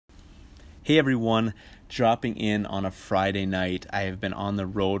Hey everyone, dropping in on a Friday night. I have been on the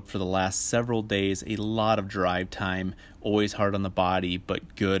road for the last several days, a lot of drive time, always hard on the body,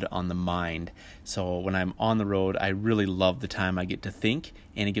 but good on the mind. So when I'm on the road, I really love the time I get to think,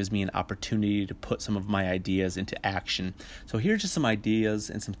 and it gives me an opportunity to put some of my ideas into action. So here's just some ideas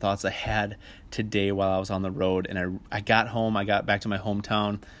and some thoughts I had today while I was on the road, and I got home, I got back to my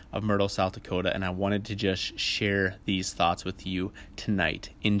hometown of Myrtle, South Dakota, and I wanted to just share these thoughts with you tonight.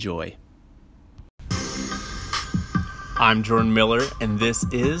 Enjoy. I'm Jordan Miller, and this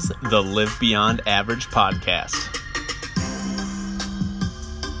is the Live Beyond Average podcast.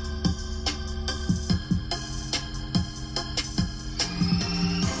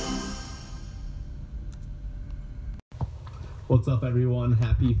 What's up, everyone?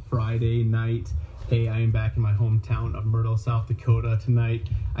 Happy Friday night. Hey, I am back in my hometown of Myrtle, South Dakota tonight.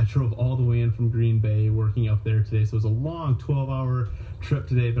 I drove all the way in from Green Bay working out there today, so it was a long 12-hour trip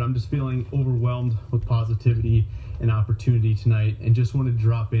today, but I'm just feeling overwhelmed with positivity and opportunity tonight, and just want to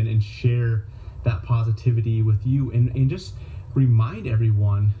drop in and share that positivity with you and just remind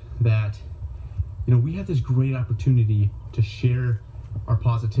everyone that, you know, we have this great opportunity to share our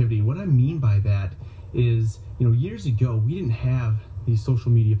positivity. What I mean by that is, you know, years ago, we didn't have these social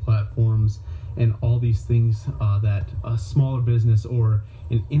media platforms and all these things that a smaller business or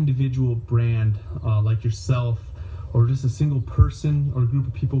an individual brand like yourself or just a single person or group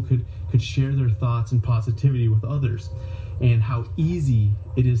of people could share their thoughts and positivity with others, and how easy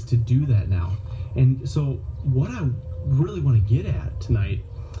it is to do that now. And so what I really want to get at tonight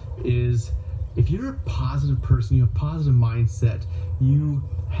is, if you're a positive person, you have positive mindset, you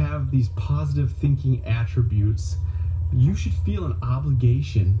have these positive thinking attributes, you should feel an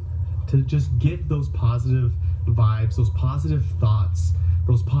obligation to just get those positive vibes, those positive thoughts,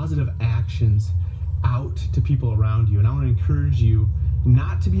 those positive actions out to people around you. And I want to encourage you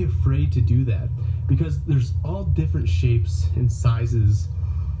not to be afraid to do that, because there's all different shapes and sizes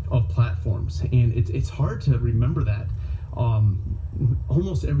of platforms, and it's hard to remember that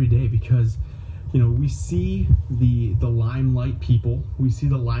almost every day, because you know, we see the limelight people, we see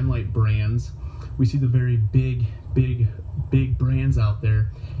the limelight brands, we see the very big brands out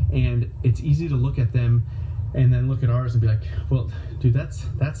there, and it's easy to look at them and then look at ours and be like, well, dude,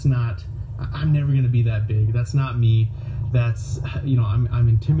 that's not, I'm never going to be that big. That's not me. That's, you know, I'm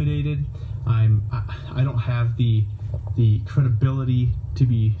intimidated. I don't have the credibility to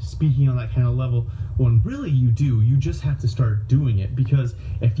be speaking on that kind of level. When really you do. You just have to start doing it, because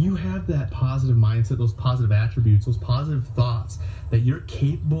if you have that positive mindset, those positive attributes, those positive thoughts that you're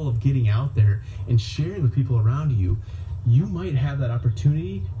capable of getting out there and sharing with people around you, you might have that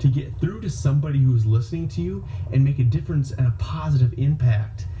opportunity to get through to somebody who's listening to you and make a difference and a positive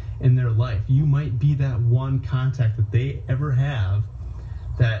impact in their life. You might be that one contact that they ever have,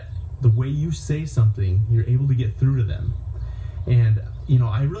 that the way you say something, you're able to get through to them. And, you know,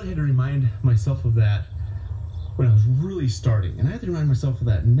 I really had to remind myself of that when I was really starting. And I have to remind myself of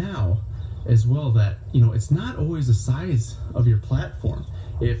that now as well, that, you know, it's not always the size of your platform.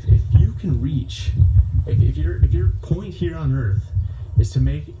 If you can reach, if your point here on earth is to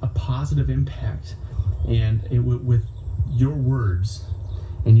make a positive impact, and with your words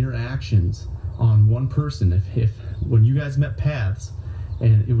and your actions on one person, if when you guys met paths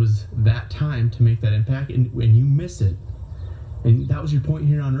and it was that time to make that impact, and you miss it, and that was your point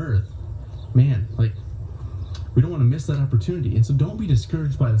here on earth, man, like, we don't want to miss that opportunity. And so don't be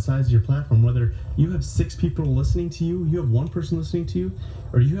discouraged by the size of your platform, whether you have 6 people listening to you, you have 1 person listening to you,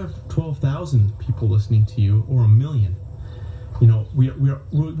 or you have 12,000 people listening to you, or 1 million. You know, we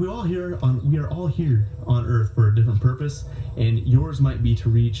are all here on earth for a different purpose, and yours might be to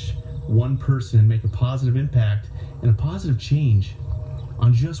reach 1 person and make a positive impact and a positive change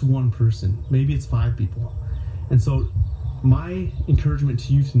on just 1 person. Maybe it's 5 people. And so my encouragement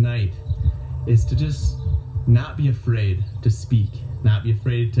to you tonight is to just not be afraid to speak, not be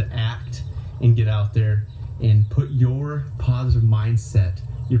afraid to act and get out there and put your positive mindset,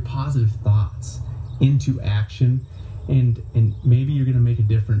 your positive thoughts into action. And maybe you're going to make a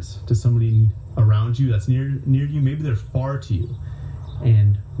difference to somebody around you that's near to you. Maybe they're far to you,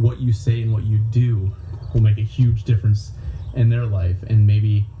 and what you say and what you do will make a huge difference in their life, and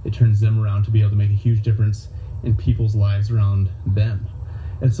maybe it turns them around to be able to make a huge difference in people's lives around them.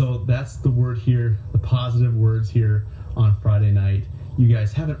 And so that's the word here, the positive words here on Friday night. You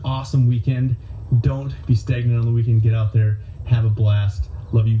guys have an awesome weekend. Don't be stagnant on the weekend. Get out there, have a blast.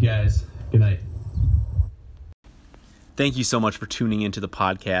 Love you guys. Good night. Thank you so much for tuning into the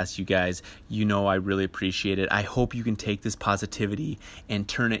podcast, you guys. You know I really appreciate it. I hope you can take this positivity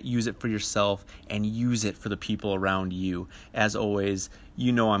and use it for yourself, and use it for the people around you. As always,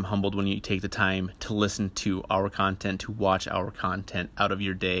 You know I'm humbled when you take the time to listen to our content, to watch our content out of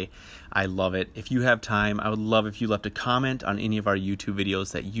your day. I love it. If you have time, I would love if you left a comment on any of our YouTube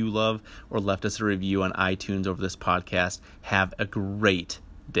videos that you love or left us a review on iTunes over this podcast. Have a great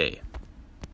day.